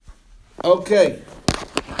Okay.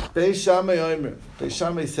 Beis Shammai Omer. Beis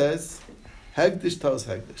Shammai says, Hegdish tells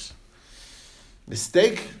Hegdish.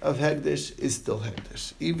 Mistake of Hegdish is still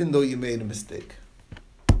Hegdish, even though you made a mistake.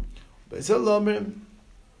 Beis Hillel Omer.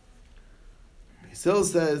 Beis Hillel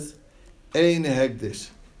says, Ein Hegdish.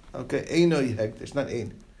 Okay, Einoi Hegdish, not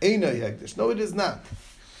Ein. Einoi Hegdish. No, it is not.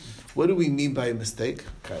 What do we mean by a mistake?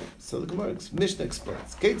 Okay, so the Gemara Mishnah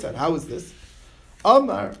explains. Ketzad, how is this?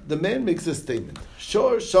 Amar, the man makes a statement.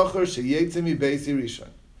 Shor shachar sheyetzemi beisi rishon.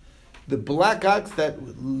 The black ox that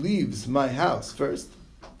leaves my house first.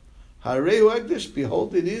 Hareu Hegdish,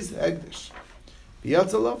 behold, it is Hegdish.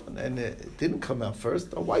 Biyatzalav, and it didn't come out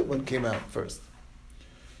first. A white one came out first.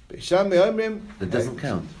 That doesn't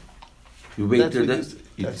count. You wait till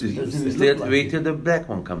the black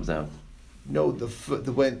one comes out. No,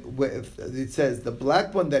 when it says the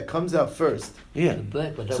black one that comes out first. Yeah. The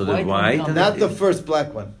black, but the So white the white, one Not the first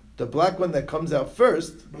black one. The black one that comes out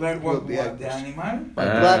first Black will what, be what, the Hegdish.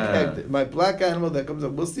 animal? My black animal that comes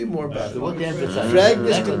out. We'll see more about it. So what they emphasize? Fragdish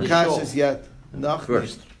Black on the Kashas stove. yet. Noch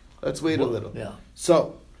First. nicht. Let's wait a little. Yeah.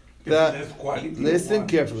 So, There's quality listen one.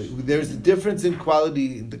 carefully. There's a difference in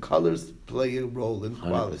quality. The colors play a role in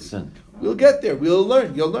quality. 100%. We'll get there. We'll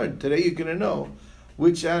learn. You'll learn. Today you're going to know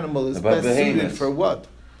which animal is About best suited behemoths. for what.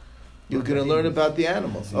 You're going to learn about the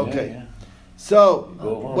animals. Okay. Yeah. So,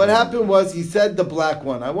 Go on. what happened was he said the black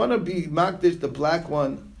one. I want to be Makdish, the black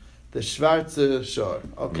one, the Schwarze Shor.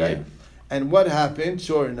 Okay? Yeah. And what happened,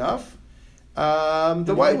 sure enough,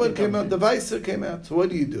 the white one came out, the Weiser came out. So what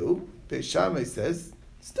do? Beis Shammai says,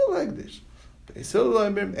 still Hegdish. Beis Hillel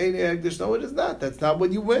Omer, Ein Hegdish. No, it is not. That's not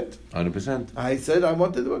what you went. 100%. I said I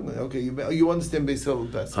wanted to. Okay, you understand Beis Hillel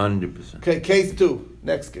best. 100%. Okay, case 2.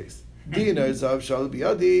 Next case. Dinars of Shal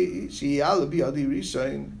Biyadi, Shi'al Biyadi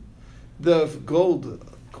Rishon. The gold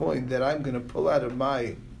coin that I'm going to pull out of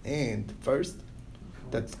my hand first.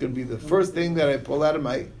 That's going to be the first thing that I pull out of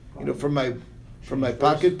my, from my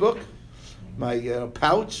pocketbook, my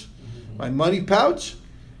pouch, my money pouch.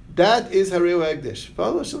 That is Hareu Hegdish.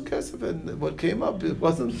 V'alo shel kesef, and what came up, it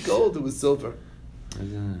wasn't gold, it was silver.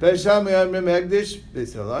 Beis Shammai Omrim Hegdish,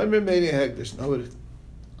 Beis Hillel Omrim Ein Hegdish.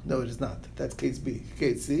 No, it is not. That's case B.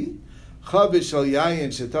 Case C. Chavish shel yayin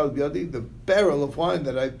shetal biyadi, the barrel of wine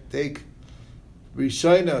that I take.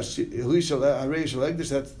 Rishayna hui shel Harei shel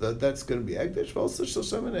Hegdish. That's going to be Hegdish. Also shel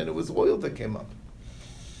shemen, and it was oil that came up.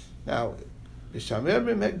 Now, Beis Shammai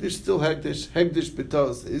Omrim Hegdish, still Hegdish. Hegdish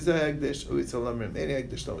betos is a Hegdish. Beis Hillel Omrim Ein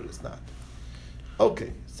Hegdish. No, it is not.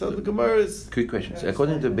 Okay, so the Gemara is. Quick question. So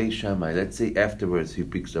according to Beis Shammai, let's say afterwards he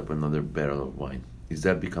picks up another barrel of wine. Is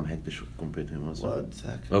that become Hegdish compared to him also? 1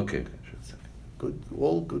 second. Okay. Good,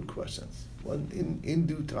 all good questions. One in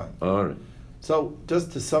due time. All right. So,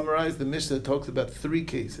 just to summarize, the Mishnah talks about 3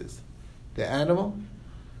 cases: the animal,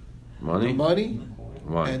 Money? the money,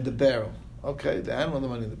 Wine. and the barrel. Okay, the animal, the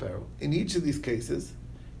money, and the barrel. In each of these cases,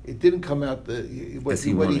 it didn't come out what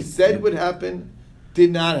he wanted. said Yep. would happen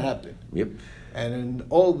did not happen. Yep. And in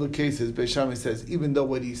all the cases, Beis Shammai says, even though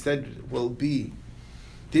what he said will be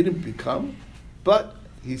didn't become, but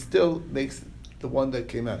he still makes the one that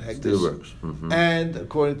came out Hegdish. Still works. Mm-hmm. And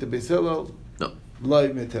according to Beis Hillel, No. Loi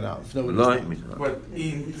Mitanal. No, it is Loi not. Mitanal. But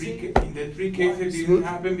in the 3 cases, it didn't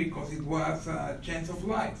happen because it was a chance of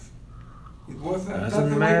life. It was a...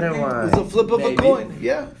 Doesn't matter why. It's a flip of Maybe. a coin.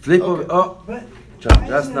 Yeah. Flip Okay. of But John, why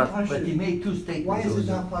that's isn't not- it pashut? But he made 2 statements. Why is it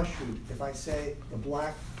also. not pashut if I say the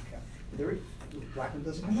black one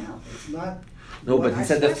doesn't come out? It's not. No, but what he I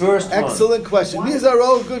said the specified. first one. Excellent question. Why? These are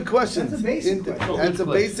all good questions. That's a basic question. That's a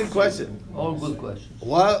basic question. All good questions.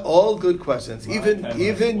 Why, all good questions. Even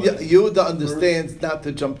Yehuda understands not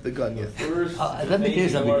to jump the gun yet. Let me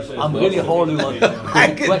tell you something. I'm really holding on.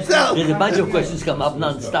 I can tell. There's a bunch of questions come up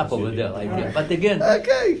non-stop over there. Like that. But again,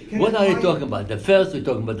 Okay. what are you talking about? The first, we're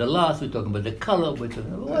talking about the last, we're talking about the color, we're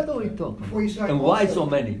talking about... What are we talking Before you about? start, And why also, so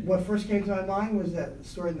many? What first came to my mind was that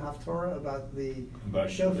story in Haftorah about the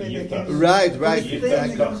shofet that came. Right. First thing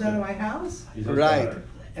that comes out of my house. Right.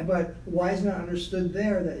 But why is not understood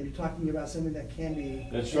there that you're talking about something that can be?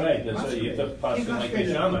 That's right. That's right. You have to pass it like a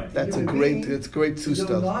shaman. That's a Human great. being, It's great his own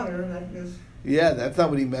stuff. daughter, that is. Yeah, that's not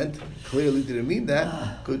what he meant. Clearly didn't mean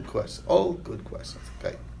that. Good question. All good questions.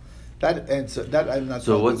 Okay. That answer. That I'm not.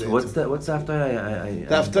 So talking what's the that? What's after?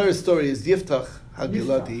 The Haftarah story is Yiftach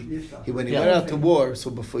Hagiladi. Yiftach. When he Yeah. went out to war,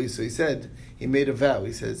 so he said he made a vow.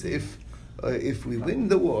 He says if we win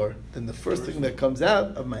the war, then the first thing that comes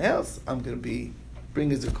out of my house, I'm going to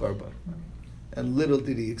bring as a korban. And little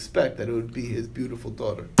did he expect that it would be his beautiful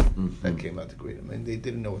daughter that came out to greet him, and they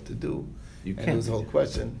didn't know what to do. You And can't. it was a whole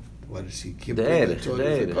question: what does she keep The bring the erech, daughter the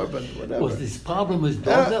as a erech. korban? Whatever. Was this problem with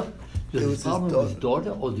daughter? The was his problem was his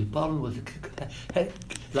daughter, or the problem was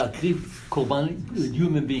like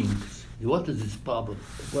human beings? What is his problem?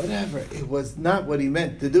 Whatever. It was not what he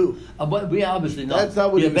meant to do. But we obviously not. That's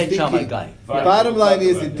not what he was Beit Shammai thinking. guy. Right. Bottom line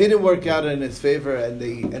is, Right. it didn't work out in his favor, and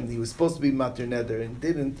he was supposed to be matir neder and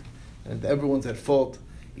didn't, and everyone's at fault.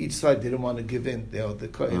 Each side didn't want to give in. The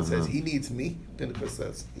Kohen says he needs me. Pinchas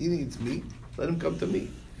says he needs me. Let him come to me.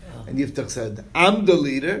 And Yiftach said, "I'm the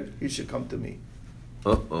leader. He should come to me."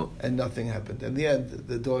 And nothing happened. In the end,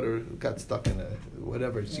 the daughter got stuck in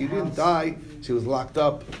whatever. She didn't die. She was locked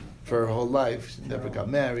up for her whole life. She never got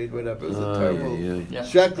married. Whatever. It was a terrible, Yeah.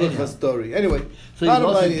 shrecklich story. Anyway, So he bottom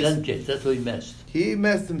lost line his is, grandkids. That's what he messed. he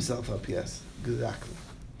messed himself up, yes, exactly.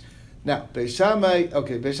 Now, Beis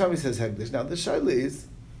Shammai says Hegdish. Now, the shaila is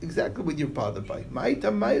exactly what you're bothered by.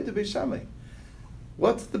 Ma'ita Maya de Beis Shammai.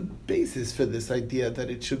 What's the basis for this idea that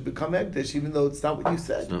it should become Hegdish, even though it's not what you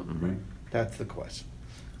said? That's the question.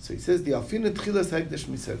 So he says, the Alfina Tchilas Hegdish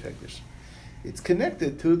Misev Hegdish. It's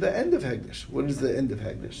connected to the end of Hegdish. What is the end of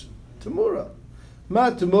Hegdish? Tamura. Ma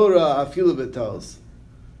Tamura Afilu Betals.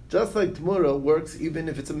 Just like Tamura works even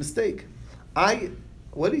if it's a mistake.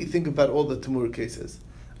 What do you think about all the Tamura cases?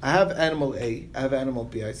 I have animal A, I have animal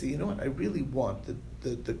B. I say, you know what? I really want the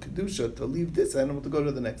Kedusha to leave this animal to go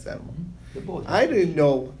to the next animal. I didn't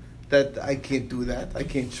know that I can't do that. I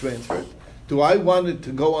can't transfer it. Do I want it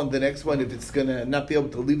to go on the next one if it's going to not be able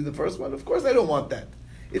to leave the first one? Of course I don't want that.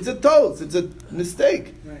 It's a toast. It's a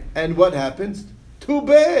mistake. Right. And what happens? Too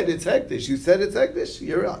bad. It's Hegdish. You said it's Hegdish.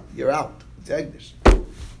 You're out. You're out. It's Hegdish.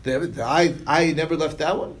 I never left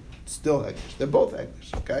that one. Still Hegdish. They're both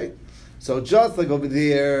Hegdish. Okay? So just like over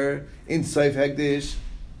there in Seif Hegdish,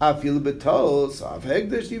 Afil Betos, Av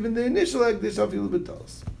Hegdish, even the initial Hegdish, Afil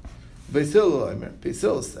Betos.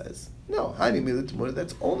 Basil says, no, Hani Mila Temura,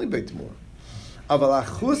 that's only by Temura. Aval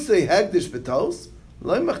Achusei Hegdish Betos,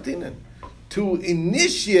 Loi Machtinen. To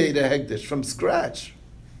initiate a Hegdish from scratch,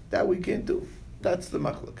 that we can't do. That's the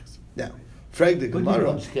Machlokas. Now, Frag the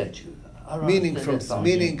Gemara. From sketch.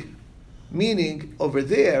 Meaning over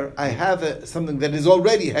there, I have something that is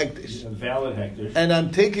already Hegdish. A valid Hegdish. And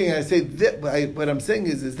I'm taking, I say, what I'm saying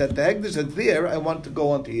is that the Hegdish that's there, I want to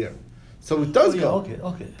go on to here. So it does go.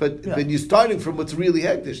 Okay. But you're starting from what's really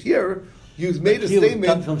Hegdish. Here, you've made a statement.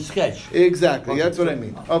 Come from sketch. Exactly, Okay. that's what I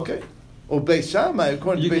mean. Okay. Or Beis Shammai,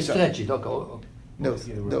 according You to can Beis Shammai. stretch it. Okay.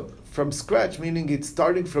 No, from scratch, meaning it's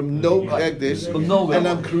starting from no Right. Hegdish, From nowhere. and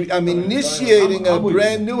I'm initiating I'm a with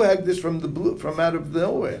brand you. new Hegdish from out of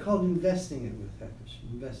nowhere. It's called investing it with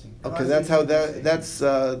Hegdish. Investing. Okay, that's how that's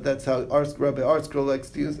how Rabbi Artscroll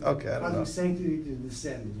likes to use. Okay, I don't know. Causing sanctity to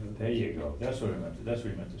descend. There you go. That's what he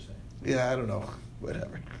meant to say. Yeah, I don't know.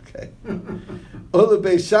 Whatever. Okay. Ola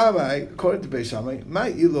Beis Shammai, according to Beis Shammai, Ma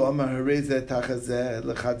ilu amar hareze tachazeh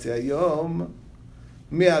lechatzi hayom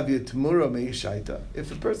mi'avir temura me'ishaita.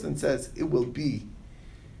 If a person says it will be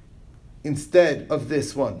instead of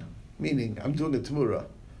this one, meaning I'm doing a temura,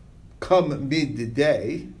 come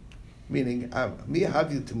midday, meaning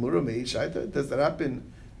mi'avir temura me'ishaita. Does that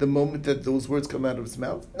happen the moment that those words come out of his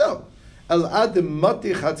mouth? No. El adam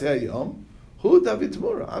mati chatzi hayom. Who David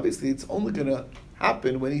Temura? Obviously, it's only going to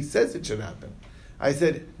happen when he says it should happen. I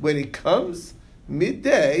said, when it comes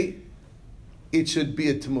midday, it should be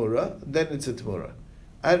a Temura, then it's a Temura.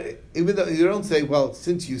 And even though you don't say, well,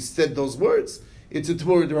 since you said those words, it's a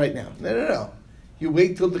Temura right now. No. You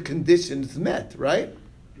wait till the condition is met, right?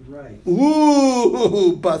 Right.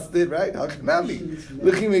 Ooh, busted, right? Hakanami.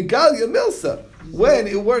 Looking at Galia Milsa. When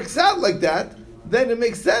it works out like that, then it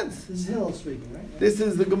makes sense. This is Hillel speaking, right? This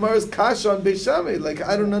is the Gemara's kasha on Beis Shammai. Like,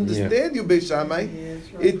 I don't understand you, Beis Shammai. Yeah,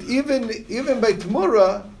 that's right. It even by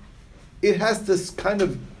Temura, it has to kind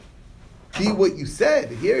of be what you said.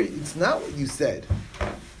 Here, it's not what you said.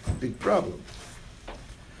 It's a big problem.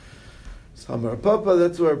 So Amar Papa,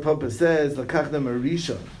 that's where Papa says Lakachdam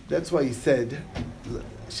Rishon. That's why he said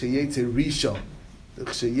Sheyetze Rishon. The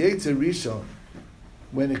Sheyetze Rishon,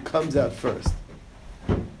 when it comes out first.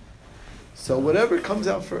 So whatever comes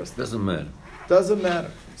out first. Doesn't matter. Doesn't matter.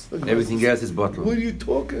 Everything else is bottled. What are you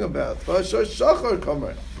talking about?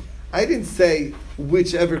 I didn't say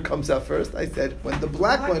whichever comes out first. I said when the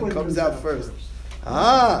black one comes out first.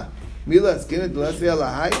 Mila Skinnet Leslie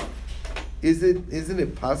Alahai. Isn't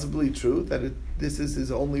it possibly true that this is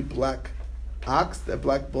his only black ox, that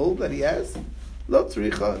black bull that he has? Lo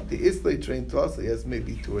tzricha, the Islay trained to us, he has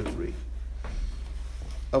maybe 2 or 3.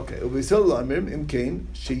 Okay,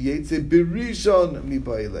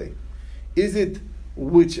 is it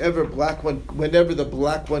whichever black one, whenever the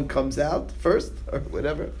black one comes out first, or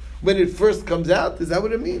whatever, when it first comes out? Is that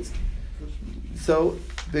what it means? So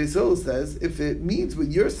Beis Hillel says, if it means what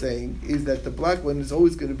you're saying is that the black one is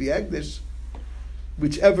always going to be Hegdish,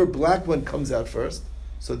 whichever black one comes out first,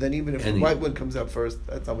 so then even if the white one comes out first,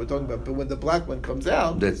 that's not what we're talking about, but when the black one comes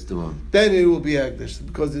out, that's the one. Then it will be Hegdish,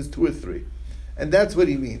 because there's 2 or 3. And that's what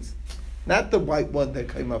he means. Not the white one that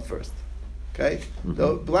came out first. Okay? Mm-hmm.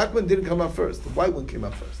 The black one didn't come out first. The white one came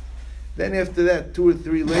out first. Then after that, 2 or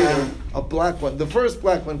 3 later, a black one. The first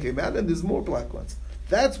black one came out, and there's more black ones.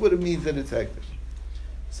 That's what it means that it's Hegdish.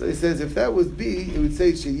 So he says, if that was B, it would say,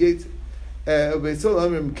 it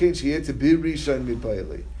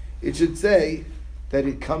should say that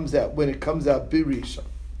it comes out, when it comes out, Birishon.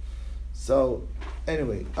 So,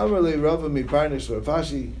 anyway, Amarle Rava mi Parnish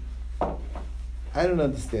Ravashi, I don't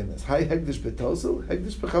understand this. Hi Hegdish Betosu,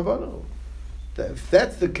 Hegdish Bechavano. If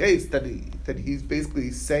that's the case, that he's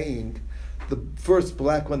basically saying the first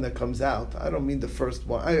black one that comes out, I don't mean the first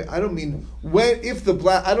one. I don't mean when the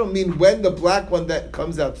black one that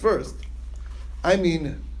comes out first. I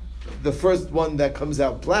mean the first one that comes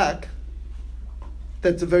out black.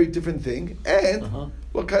 That's a very different thing. And how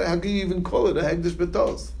can you even call it a Hegdish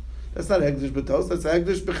Betos? That's not Hegdish Betos, that's a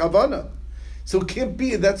Hegdish Bechavana. So it can't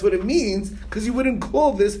be that's what it means, because you wouldn't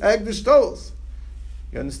call this Hegdish Tos.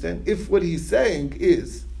 You understand? If what he's saying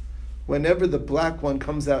is, whenever the black one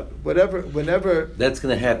comes out, whenever that's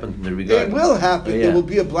going to happen in the regard. It will happen. There will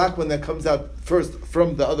be a black one that comes out first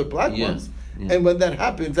from the other black ones. Yeah. And when that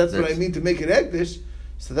happens, that's what I mean to make it Hegdish.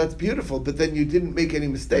 So that's beautiful, but then you didn't make any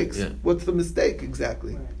mistakes. Yeah. What's the mistake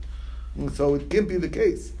exactly? Right. So it can't be the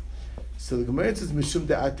case. So the Gemara says, "Mishum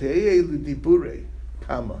de'atei l'dibure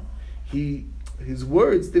kama." His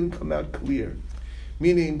words didn't come out clear,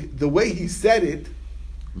 meaning the way he said it,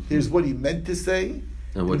 here's what he meant to say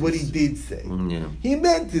and what he did say. Yeah. He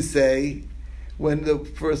meant to say when the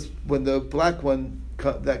first black one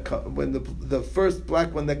the first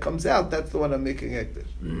black one that comes out, that's the one I'm making Hegdish.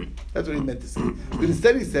 That's what he meant to say. But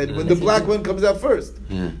instead he said, when the black one comes out first.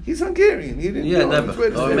 Yeah. He's Hungarian. He didn't know which way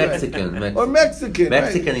to say Mexican. Right. Or Mexican.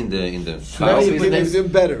 Mexican right. in the cow business is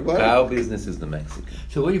even better. What? Cow business is the Mexican.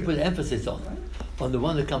 So what do you put emphasis on? On the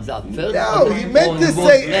one that comes out first? No, he meant to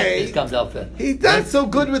say it comes out first. He's not so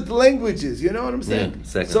good with languages, you know what I'm saying? Yeah,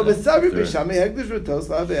 second. So Besavi Bishami Hegdish Rutos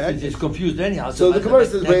Lave It's confused anyhow. So the Gemara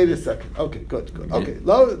says, wait a second. Okay, good. Okay.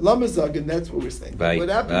 Lamazag, and that's what we're saying. Right. What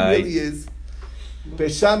happened really is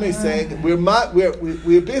Beishame saying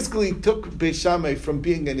we basically took Beishame from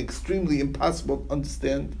being an extremely impossible to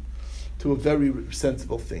understand to a very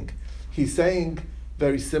sensible thing. He's saying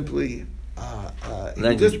very simply,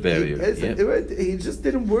 language barrier. He just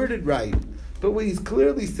didn't word it right. But what he's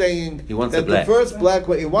clearly saying he wants that the first black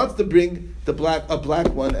one, he wants to bring a black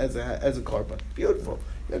one as a carbon. Beautiful.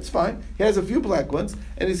 That's fine. He has a few black ones,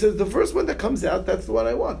 and he says the first one that comes out, that's the one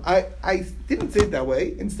I want. I didn't say it that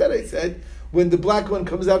way. Instead, I said when the black one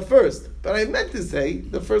comes out first. But I meant to say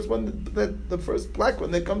the first black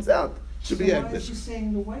one that comes out should be Hegdish. Why is he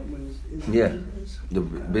saying the white one is the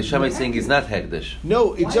Beisham is saying it's not Hegdish.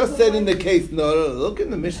 No, it just said in the case. No. Look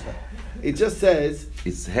in the Mishnah. It just says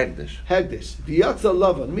it's Hegdish. Hegdish. V'yatza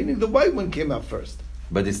lavan, meaning the white one came out first.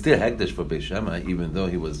 But it's still Hegdish for Beisham, even though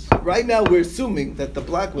he was. Right now, we're assuming that the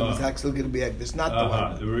black one is actually going to be Hegdish, not the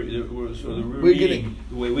white one.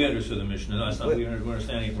 The way we understood the Mishnah, no, it's not. We're not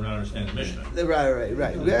understanding the Mishnah.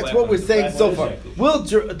 Right. That's what we're saying so far.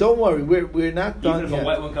 Don't worry, we're not done yet. Even if a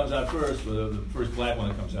white one comes out first, or the first black one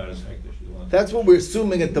that comes out is Hegdish. That's what we're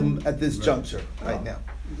assuming at this juncture right now.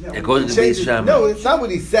 According to Beis Shammai. No, it's not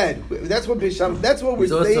what he said. That's what Beis Shammai. That's what we're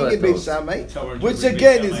saying in Beis Shammai, which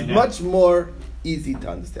again is much more easy to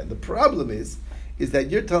understand. The problem is that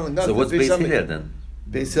you're telling us. So what's Beis Hillel then?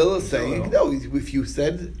 Beis Hillel is saying no. If you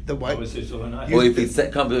said the white, or if he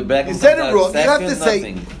said come back, you said it wrong. You have to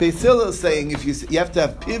say Beis Hillel is saying you have to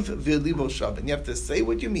have piv v'libo shav, and you have to say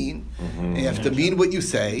what you mean, and you have to mean what you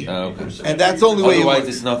say, and that's the only way. Otherwise,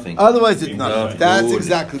 it's nothing. Otherwise, it's nothing. That's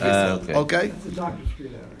exactly Beis Hillel. Okay. That's a doctor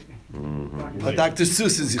screwed out, right? Dr.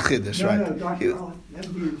 Seuss is Yichidish, right? No, Dr.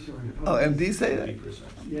 MD is sorry. Oh, MD say that?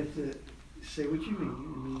 You have to say what you mean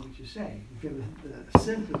and mean what you say. If you have a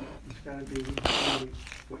symptom, it's got to be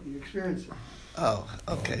what you experience. Oh,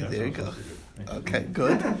 okay, there you go. Okay,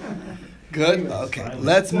 good. Okay,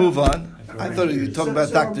 let's move on. I thought you were talking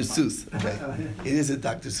about Dr. Seuss. Okay. It is a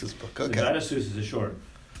Dr. Seuss book. Okay. Dr. Seuss is a short.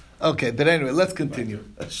 Okay, but anyway, let's continue.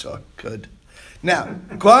 Short, good. Now,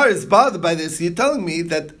 Kwar is bothered by this. You're telling me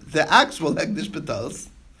that the actual Hegdish B'tos,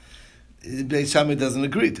 Beis Shammai doesn't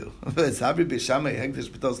agree to. Sabri Beis Shammai Hegdish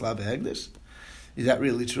B'tos Lava Hegdish. Is that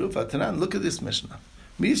really true? Vatanan, look at this Mishnah.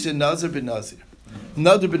 Misha Nazir ben Nazir.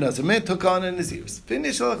 Nazir ben Nazir. Man took on in his ears.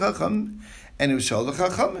 Finished al and it was Shalach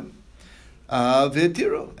Chachamim.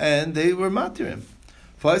 V'tiro. And they were matirim.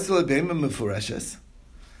 Faisal Beima Mefureshes,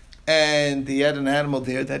 and he had an animal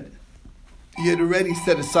there that he had already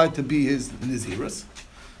set aside to be his Nazirus,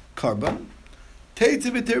 Karban.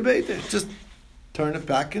 Just turn it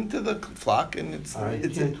back into the flock, and it's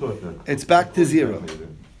back to zero.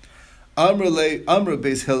 Amr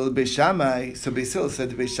Beis Hillel Beis Shammai. So Beis Hillel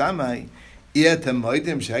said to Beis Shammai,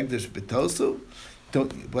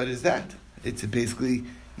 what is that? It's basically,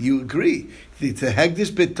 you agree. It's a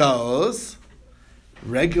Hegdish Betos,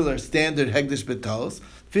 regular standard Hegdish Betos,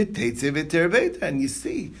 fit Teitze V'Terbeita, and you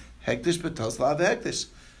see, Hegdish Betos Lav Hegdish.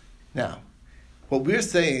 Now, what we're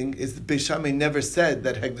saying is that Beis Shammai never said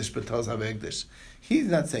that Hegdish Betos Lav Hegdish. He's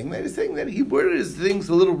not saying that. He's saying that he worded his things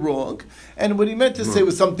a little wrong, and what he meant to say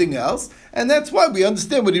was something else, and that's why we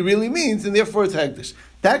understand what he really means, and therefore it's Hegdish.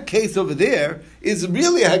 That case over there is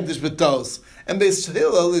really a Hegdish Betos. And Beis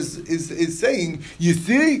Hillel is saying, you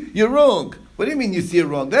see, you're wrong. What do you mean you see it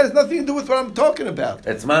wrong? That has nothing to do with what I'm talking about.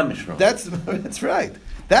 That's mamish wrong. That's right.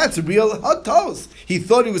 That's real hot toast. He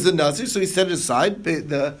thought he was a Nazir, so he set it aside.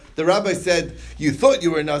 The rabbi said, you thought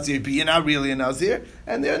you were a Nazir, but you're not really a Nazir.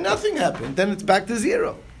 And there nothing happened. Then it's back to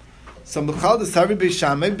zero. So the fact that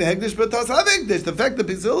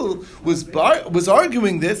Beis Hillel was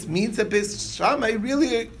arguing this means that Beis Shammai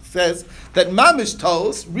really says that mamish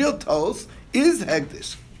toast, real toast, is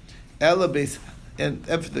Hegdish. Ela Beis, and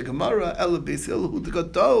after the Gemara, Ela Beis Hillel hu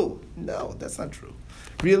d'gato. No, that's not true.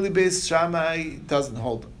 Really, Beis Shammai doesn't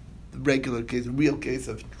hold the regular case, the real case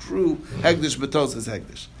of true Hegdish Betos is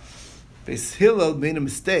Hegdish. Beis Hillel made a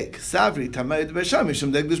mistake. Savri tamayid Beis Shammai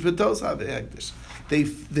shem Hegdish Betos have Hegdish. They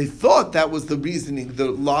thought that was the reasoning,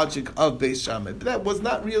 the logic of Beis Shammai, but that was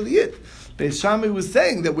not really it. Beis Shammai was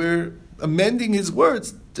saying that we're amending his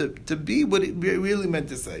words to be what it really meant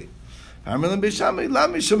to say. That's not my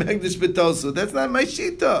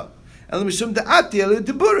shita. My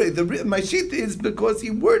shita is because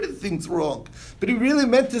he worded things wrong, but he really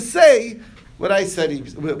meant to say what I said,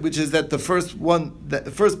 which is that the first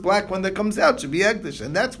black one that comes out should be Hegdish,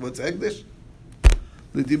 and that's what's Hegdish.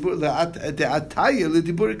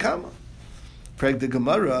 Frag the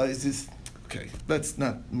Gemara is this. Okay,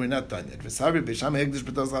 we're not done yet. V'sari Beis Shammai Hegdish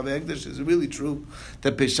Betos Lav Hegdish. Is it really true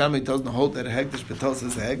that Beis Shammai doesn't hold that a Hegdish Betos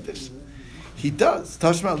is a Hegdish? He does.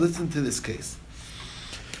 Tashma, listen to this case.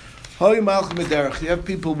 You have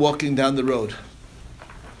people walking down the road.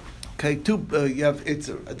 Okay,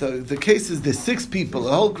 the case is there's 6 people,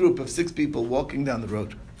 a whole group of 6 people walking down the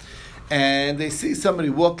road. And they see somebody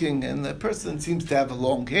walking, and the person seems to have a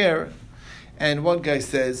long hair, and one guy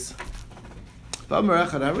says,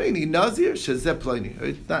 Nazir,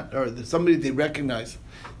 it's not, or somebody they recognize.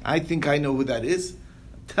 I think I know who that is. I'm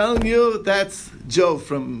telling you, that's Joe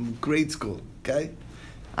from grade school. Okay,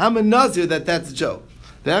 I'm a Nazir that's Joe.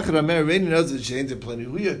 You think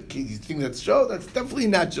that's Joe? That's definitely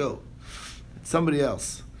not Joe. It's somebody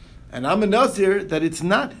else. And I'm a Nazir that it's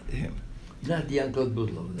not him. Not the Uncle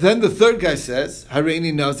Budlow. Then the third guy says,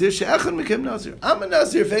 Hareini Nazir, she'echad mekem Nazir. I'm a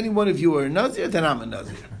Nazir. If any one of you are a Nazir, then I'm a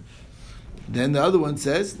Nazir. Then the other one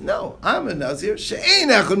says, no, I'm a Nazir. She'ein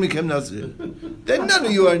echad mekem Nazir. Then none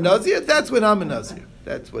of you are a Nazir. That's when I'm a Nazir.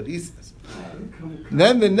 That's what he says.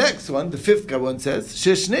 Then the next one, the 5th guy one says,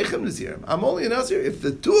 She'shnechem Nazirim. I'm only a Nazir if the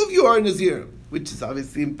 2 of you are Nazirim, which is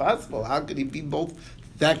obviously impossible. How could he be both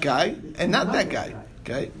that guy and not that guy?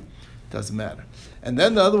 Okay? Doesn't matter. And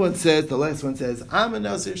then the other one says, the last one says, I'm a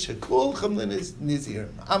Nazir, shekulchem Nazirim.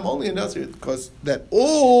 I'm only a Nazir because that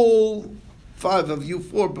all 5 of you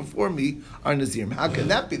 4 before me are Nazirim. How can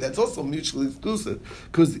that be? That's also mutually exclusive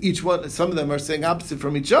because each one, some of them are saying opposite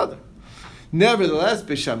from each other. Nevertheless,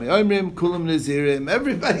 Beis Shammai Omrim Kulam Nazirim.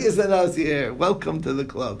 Everybody is a Nazir. Welcome to the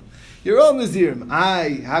club. You're all Nazirim.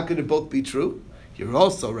 How could it both be true? You're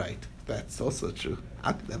also right. That's also true.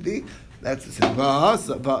 How could that be? That's the same.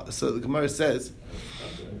 So the Gemara says,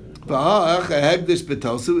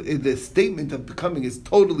 the statement of becoming is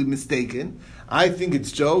totally mistaken. I think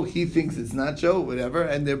it's Joe. He thinks it's not Joe. Whatever.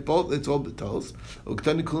 And they're both. It's all betos.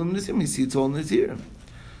 Uktani Kulam Nazirim. You see, it's all Nazirim.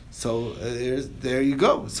 So there you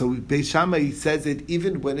go. So Beis Shammai says it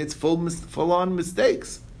even when it's full-on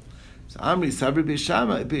mistakes. So Amri Sabri Beis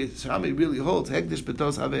Shammai really holds Hegdish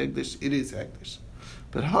Betos Have Hegdish. It is Hegdish,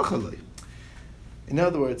 but Hachalei. In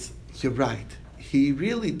other words, you're right. He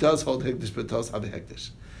really does hold Hegdish Betos Have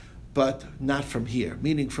Hegdish, but not from here.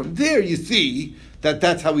 Meaning from there, you see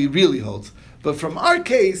that's how he really holds. But from our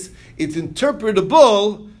case, it's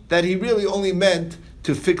interpretable that he really only meant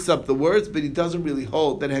to fix up the words, but he doesn't really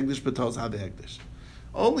hold that Hegdish Betos Have Hegdish.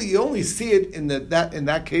 You only see it in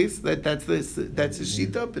that case that's his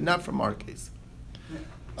shita, but not from our case.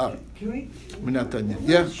 All right. We're not done yet.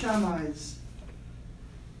 Yeah. Shammai's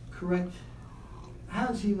correct how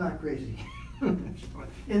is he not crazy?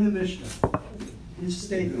 In the Mishnah, his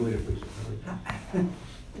statement.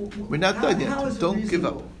 We're not done How yet. is it Don't give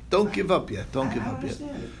up. reasonable? Don't give up yet. Don't give I up yet.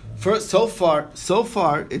 understand it. First, so far,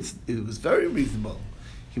 it was very reasonable.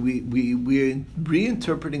 We're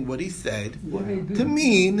reinterpreting what he said What do you do? to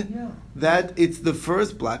mean Yeah. that it's the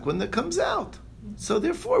first black one that comes out. So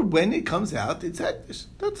therefore, when it comes out, it's hektish.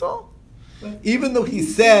 That's all. Even though he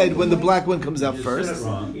said when the black one comes out He just said first, it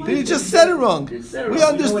wrong. but he just said it wrong. He said it We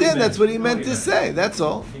wrong. We know what he understand that's what he meant. meant to say. That's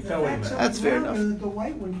all. He felt what he meant. That's fair enough. The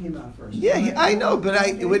white one came out first. Yeah, I know, but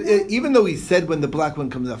even though he said when the black one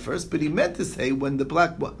comes out first, but he meant to say when the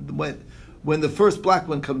black one, when the first black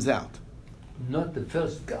one comes out. Not the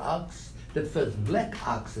first ox, the first black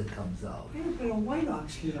ox that comes out. Yeah, but a white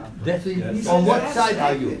ox came out first. That's Yeah. He on said what that's side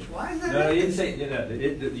are you? hektish. Why is that? No, you hektish?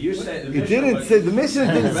 didn't say. You're saying the He Mishnah didn't was- say the Mishnah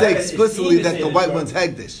didn't say Right, it explicitly seemed to that say the the white short- one's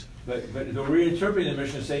hegdish. But the reinterpreting the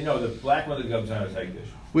Mishnah say no, the black one that comes out is hektish.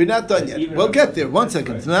 We're not done yet. Even We'll though- get there. One That's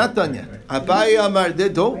second. right. It's not done yet. Right. Abaye Amar,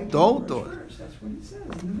 don't. White Don't. first. That's what it says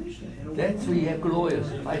in the Mishnah. And a That's white where you one- have lawyers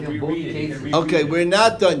fighting both Reread it. You can cases. read- Okay, we're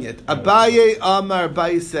not done yet. Abaye Amar,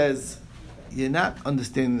 Abaye says, you're not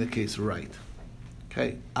understanding the case right.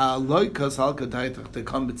 Okay.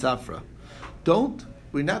 Don't.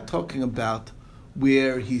 We're not talking about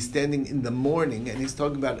where he's standing in the morning and he's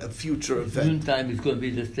talking about a future event. Noontime is going to be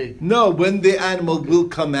the state. No, when the animal will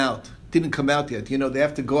come out. Didn't come out yet. You know, they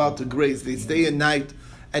have to go out to graze. They stay at night.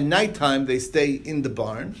 At nighttime, they stay in the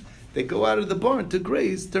barn. They go out of the barn to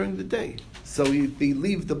graze during the day. So they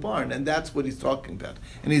leave the barn, and that's what he's talking about.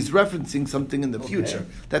 And he's referencing something in the future.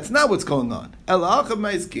 That's not what's going on. El Achav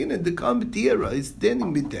Ma'iskin and the Kambitira is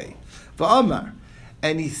standing midday. Va'amar.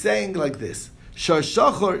 And he's saying like this.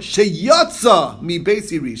 Shashachor sheyatza mi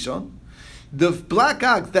beisi rishon. The black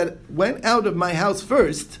ox that went out of my house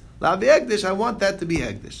first, lavi hegdish, I want that to be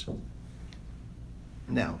hegdish.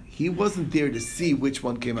 Now, he wasn't there to see which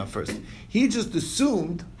one came out first. He just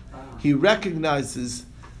assumed, he recognizes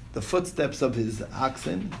the footsteps of his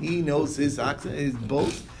oxen. He knows his oxen, his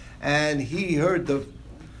bulls, and he heard the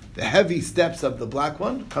heavy steps of the black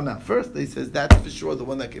one come out first. He says that's for sure the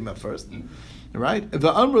one that came out first, right?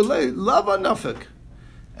 Lava nafik,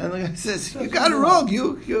 and the guy says you got it wrong.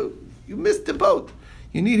 You missed the boat.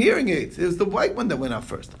 You need hearing aids. It was the white one that went out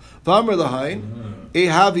first. V'amr lahain,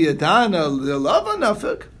 ehavi adana lava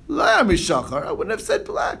nafik. I wouldn't have said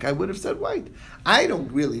black. I would have said white. I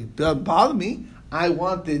don't really bother me. I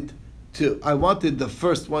wanted the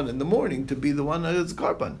first one in the morning to be the one that is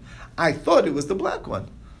carbon. I thought it was the black one.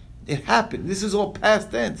 It happened. This is all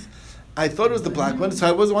past tense. I thought it was the black one, so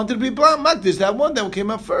I wanted to be black. Magdish, that one that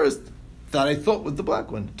came out first, that I thought was the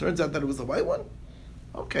black one. Turns out that it was the white one.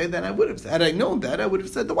 Okay, then I would have. Had I known that, I would have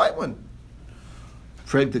said the white one.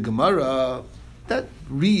 Frag the Gemara, that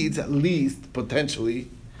reads at least potentially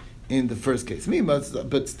in the first case.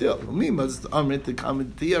 But still, Amrit the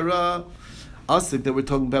Kamitiara. Asik that we're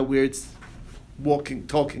talking about where it's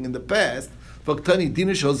talking in the past.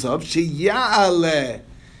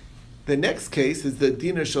 The next case is the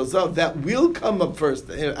Dina Shozav that will come up first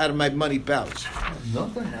out of my money pouch.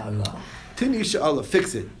 Not an Allah. Tini Sha'Allah,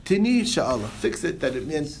 fix it. Tini Sha'Allah, fix it that it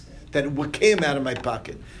meant that it came out of my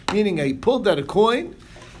pocket. Meaning he pulled out a coin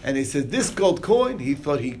and he said, this gold coin, he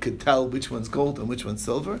thought he could tell which one's gold and which one's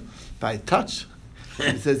silver by touch.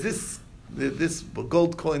 He says, this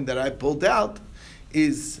gold coin that I pulled out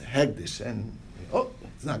is hegdish, and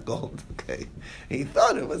it's not gold. Okay, he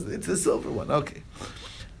thought it's a silver one. Okay,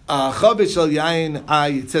 chavish al yain.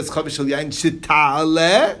 It says chavish al yain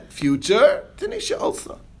shitale future tanisha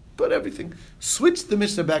also. Put everything. Switch the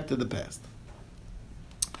Mishnah back to the past.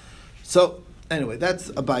 So anyway, that's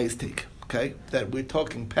Abaye's take. Okay, that we're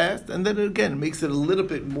talking past, and then again it makes it a little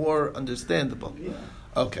bit more understandable. Yeah.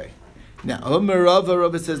 Okay. Now,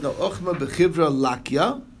 Rava says, no, Ochma bechivra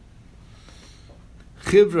lakya.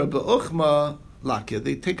 Chivra be'ochma lakya.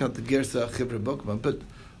 They take out the gersa chivra be'ochma, but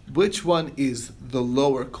which one is the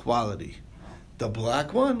lower quality? The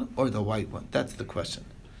black one or the white one? That's the question.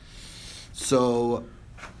 So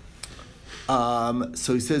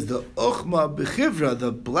he says the ochma bechivra,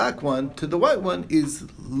 the black one, to the white one is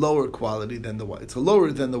lower quality than the white. It's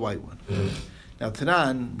lower than the white one. Now,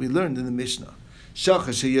 Tanan, we learned in the Mishnah. So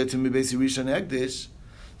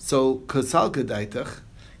kasal kadaitach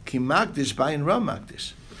ki magdish bayin ram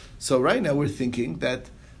magdish. So right now we're thinking that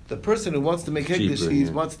the person who wants to make hekdesh, he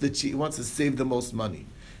wants to save the most money.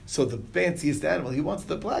 So the fanciest animal, he wants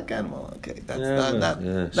the black animal. Okay, that's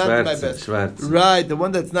not my best. Right, the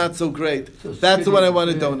one that's not so great. So that's the one I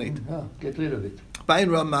want to donate. Get rid of it.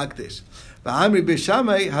 Bayin ram magdish. V'amri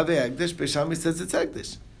b'shamay have hekdesh. B'shamay says it's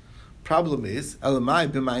hekdesh. Problem is, elamai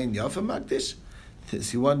b'mayin yafa magdish.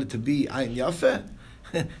 He wanted to be Ayin Yafeh.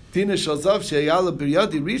 Dina Shalzav Sheyala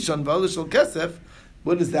Biryadi Rishon V'Ala Shal Kesef.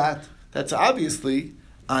 What is that? That's obviously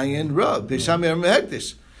Ayin Ra Beishamir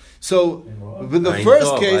Mehekdish. So, with the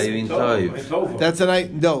first case, that's an I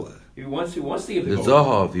no. He wants to give the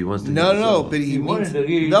Zahav. He wants to. No, but he means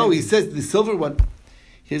no. He says the silver one.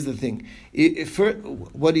 Here's the thing: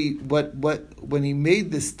 when he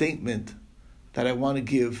made this statement that I want to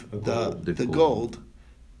give the gold,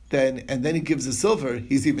 then he gives the silver,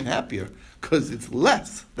 he's even happier because it's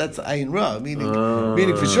less. That's Ayin Ra, meaning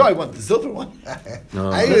for sure I want the silver one.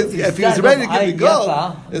 If he's ready to give the gold,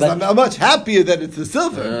 I'm much happier that it's the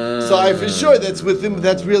silver. So I for sure that's with him.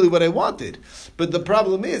 That's really what I wanted. But the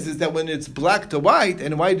problem is that when it's black to white,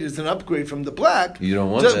 and white is an upgrade from the black, you don't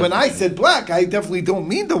want that. When I said black, I definitely don't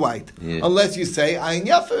mean the white, unless you say Ayin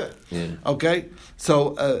Yafeh. Okay?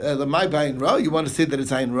 So, my Ayin Ra, you want to say that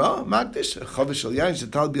it's Ayin Ra? Magdish. Chavish al Yain,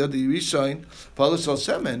 Shetal B'yadi Rishon, Polish al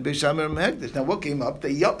Shemen, Beishamir Mehekdish. Now, what came up?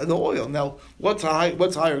 The oil. Now, what's higher?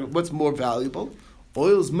 What's more valuable?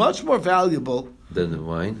 Oil is much more valuable than the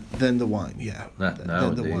wine. Yeah. Not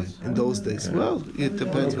nowadays. Than the wine. In those days. Well, it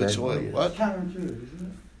depends which oil. What? It's counterintuitive, isn't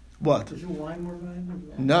it? What? Isn't wine more valuable?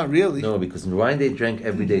 Not really. No, because in wine they drank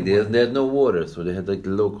every day. They had no water, so they had like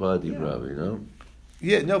the low quality, probably,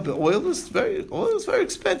 Yeah, no, but oil is very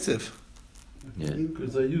expensive. Yeah.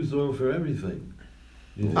 Because I use oil for everything.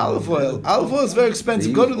 Olive oil is very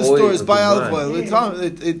expensive. Go to the stores, buy olive oil.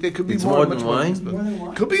 It could be it's more than much wine. More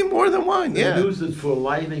expensive. Could be more than wine. Yeah. They use it for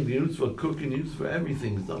lighting. They use it for cooking. They use it for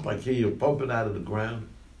everything. It's not like here you pump it out of the ground.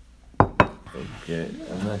 Okay,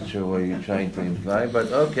 I'm not sure what you're trying to imply,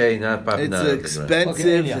 but okay, not popping out. It's an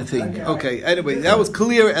expensive thing. Okay, anyway, that was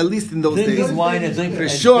clear at least in those days. Wine for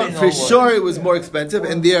sure, it was more expensive.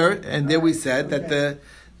 And there we said that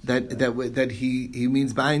he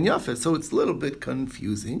means Ba'ayin Yafeh, so it's a little bit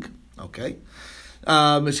confusing. Okay,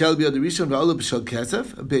 Mishal B'yad Rishon V'Ola B'Shal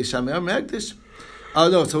Kesef Beishamir Mehekdish.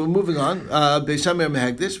 No, so we're moving on. Beishamir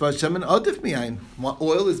Mehekdish V'Shemen Odif Mi'ayin.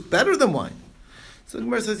 Oil is better than wine. So the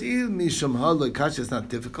Gemara says, Mishum Ha'lo Kasha is not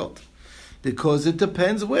difficult because it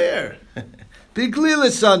depends where. Bigli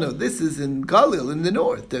Leshanu. This is in Galil in the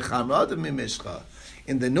north.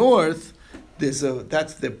 In the north,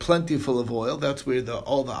 that's the plentiful of oil. That's where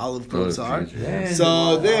all the olive groves are.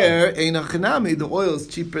 So there, Einachanami, the oil is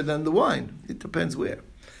cheaper than the wine. It depends where.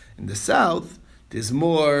 In the south, there's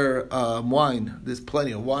more wine. There's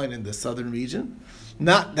plenty of wine in the southern region.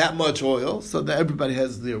 Not that much oil, so that everybody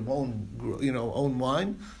has their own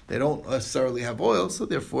wine. They don't necessarily have oil, so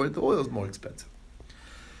therefore the oil is more expensive.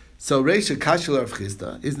 So Reisha Kashil Rav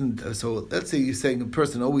Chisda isn't. So let's say you're saying a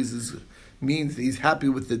person always means he's happy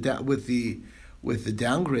with the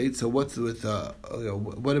downgrade. So what's with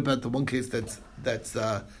what about the one case that's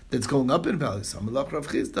going up in value? So Malach Rav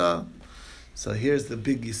Chisda. So here's the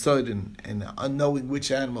big yisod in unknowing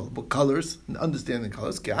which animal, what colors, and understanding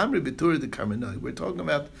colors. We're talking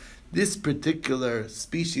about this particular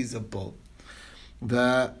species of bull.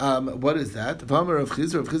 What is that? Rav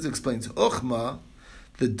Chisda explains, Uchma,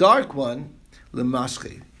 the dark one,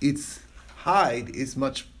 lemashche, its hide is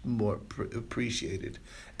much more appreciated.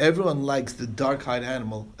 Everyone likes the dark hide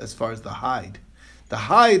animal as far as the hide. The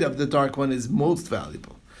hide of the dark one is most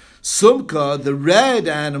valuable. Sumka, the red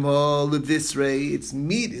animal, levisrei, its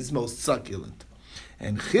meat is most succulent.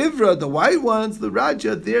 And chivra, the white ones, the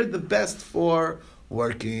raja, they're the best for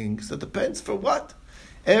working. So it depends for what.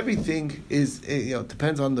 Everything is,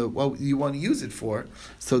 depends on what you want to use it for.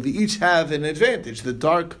 So they each have an advantage. The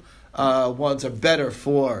dark ones are better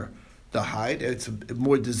for the hide. It's a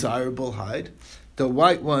more desirable hide. The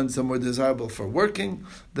white ones are more desirable for working.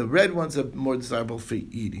 The red ones are more desirable for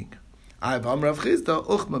eating. Didn't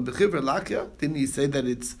he say that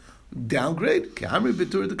it's downgrade?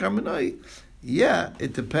 Yeah,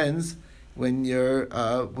 it depends. When you're in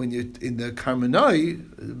the Karmanai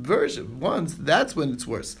version ones, that's when it's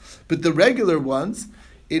worse. But the regular ones,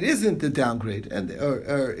 it isn't a downgrade,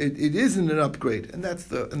 or it isn't an upgrade, and that's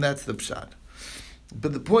the pshat.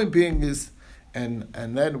 But the point being is, and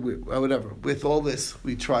then whatever. With all this,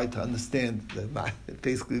 we try to understand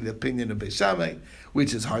basically the opinion of Beis Shammai,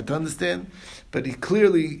 which is hard to understand. But he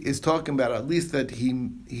clearly is talking about at least that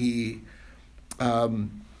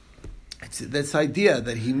it's this idea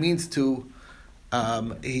that he means to.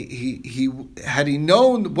 He had he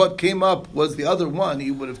known what came up was the other one,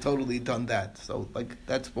 he would have totally done that. So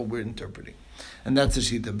that's what we're interpreting, and that's a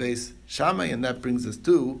shita Beis Shammai, and that brings us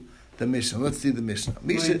to the Mishnah. Let's see the Mishnah.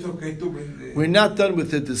 We're not done with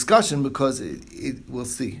the discussion because we'll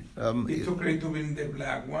see. It's okay to win the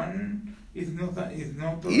black one. It's not.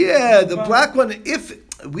 Yeah, the black one.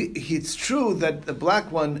 It's true that the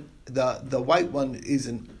black one the white one is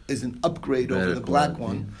an upgrade over the Radical black one,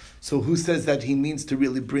 one. So who says that he means to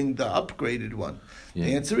really bring the upgraded one? Yeah.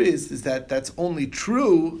 The answer is that that's only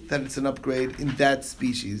true that it's an upgrade in that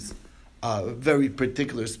species, a very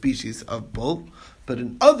particular species of bull. But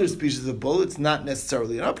in other species of bull, it's not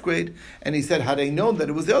necessarily an upgrade. And he said, had I known that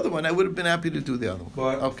it was the other one, I would have been happy to do the other one.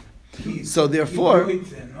 But Okay. So therefore, You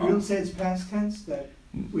don't say it's past tense, that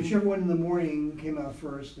whichever one in the morning came out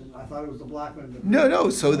first, and I thought it was the black one. no.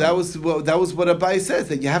 So that was what Abai says,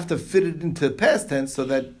 that you have to fit it into past tense so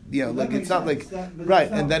that That like makes it's not sense. like But right,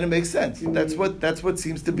 it's not- and then it makes sense. That's what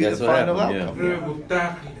seems to be That's the what final happened, yeah.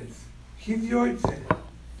 outcome. His yoitze.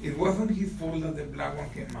 It wasn't his fault that the black one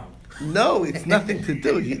came out. No, it's nothing to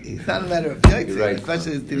do. It's not a matter of yaitze. You're right. The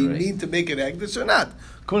question is, did You're he right. mean to make it hegdish or not?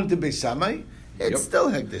 According to Beis Shammai, it's Yep. still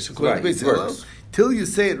hegdish. According Right, to it Beis Hillel, works. till you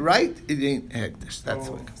say it right, it ain't hegdish. That's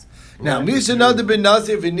what it goes. Now, Right. Mishanada ben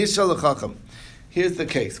Nazir v'nishal l'chacham. Here's the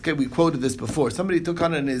case. Okay, we quoted this before. Somebody took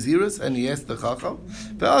on a Nazirus and he asked the Chacham.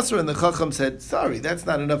 The Asr and the Chacham said, sorry, that's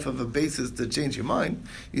not enough of a basis to change your mind.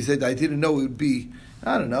 He said, I didn't know it would be,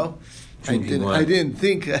 I don't know. Drinking wine. I didn't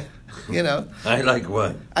think, I like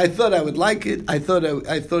wine. I thought I would like it. I thought it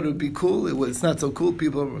would be cool. It's not so cool.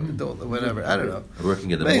 People don't, whatever. I don't know.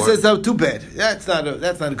 Working in the But he morning. says, oh, too bad. That's not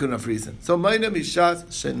a good enough reason. So, Mayna Mishas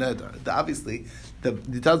Shenedar. Obviously,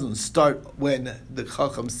 it doesn't start when the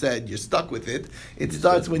Chacham said you're stuck with it. It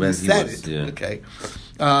starts when you he said was, it. yeah. Okay.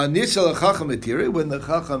 Nishal Chacham Etiri. When the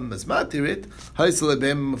Chacham is matir it, Haisel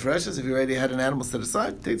Ebem Mefreshes. If you already had an animal set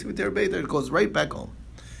aside, takes it with it goes right back home.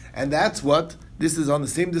 And that's what this is on the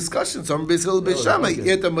same discussion. So Beis Hillel Beis Shammai,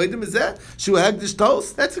 Yet Amodim is that Shu Hagdish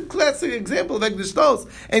Tos. That's a classic example of Hagdish Tos.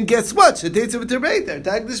 And guess what? Shetetz of Terbeiter.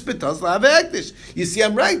 Hagdish Betos Lav Hagdish. You see,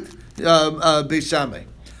 I'm right. Beis Shammai.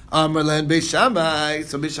 Amrlan Beis Shammai.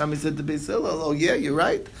 So Beis Shammai said to Beis Hillel, oh yeah, you're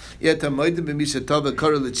right. Yet Amodim b'mishatov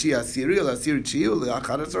v'kara l'chi asiri or asiri chiu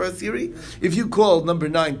l'acharas or asiri. If you called number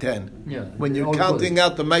 9, 10, Yeah, when you're all counting good.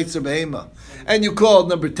 out the Meitzah Behema, and you called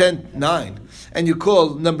number 10, 9, and you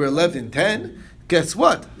call number 11, 10, guess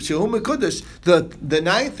what? Shehu Mekudesh. The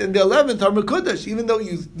 9th and the 11th are Mekudesh, even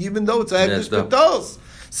though it's a Hegdish Messed up. Betos.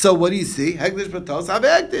 So what do you see? Hegdish Betos have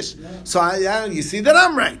Hegdish. So you see that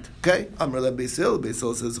I'm right. Okay? Amrle Beis Hillel. Beis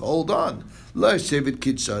Hillel says, hold on. Lo Shevet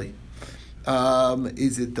Kitshai.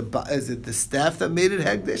 Is it the staff that made it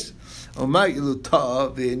Hegdish?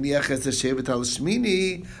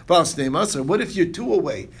 What if you're 2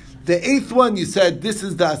 away? The 8th one you said this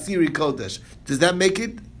is the Asiri Kodesh. Does that make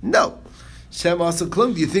it? No. Shem Asa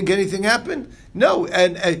Klum. Do you think anything happened? No.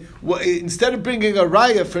 And instead of bringing a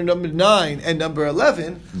raya for number 9 and number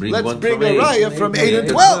 11, let's one bring from a 8. raya from 8 and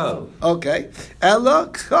Yeah. 12. Okay. Ella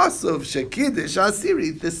Kasov Shekidish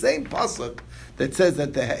Asiri. The same pasuk that says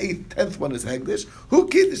that the 10th one is Hegdish. Who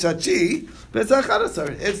Kiddush Hachi?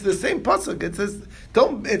 It's the same pasuk. It says,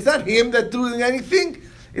 it's not him that's doing anything.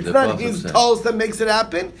 It's The not pasuk his says. toes that makes it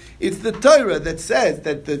happen. It's the Torah that says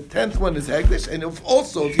that the 10th one is Hegdish, and if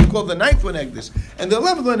you call the 9th one Hegdish, and the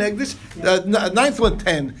 11th one Hegdish, the 9th one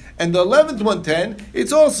 10, and the 11th one 10,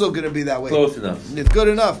 it's also going to be that way. Close enough. It's good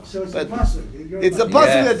enough. So it's But a pasuk. it's a pasuk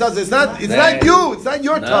Yes. that does it. It's not Thank you. It's not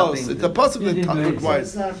your toes. Nothing. It's a pasuk It is that very- requires.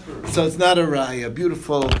 It's not true. So it's not a raya.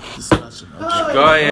 Beautiful discussion. Okay. Go ahead.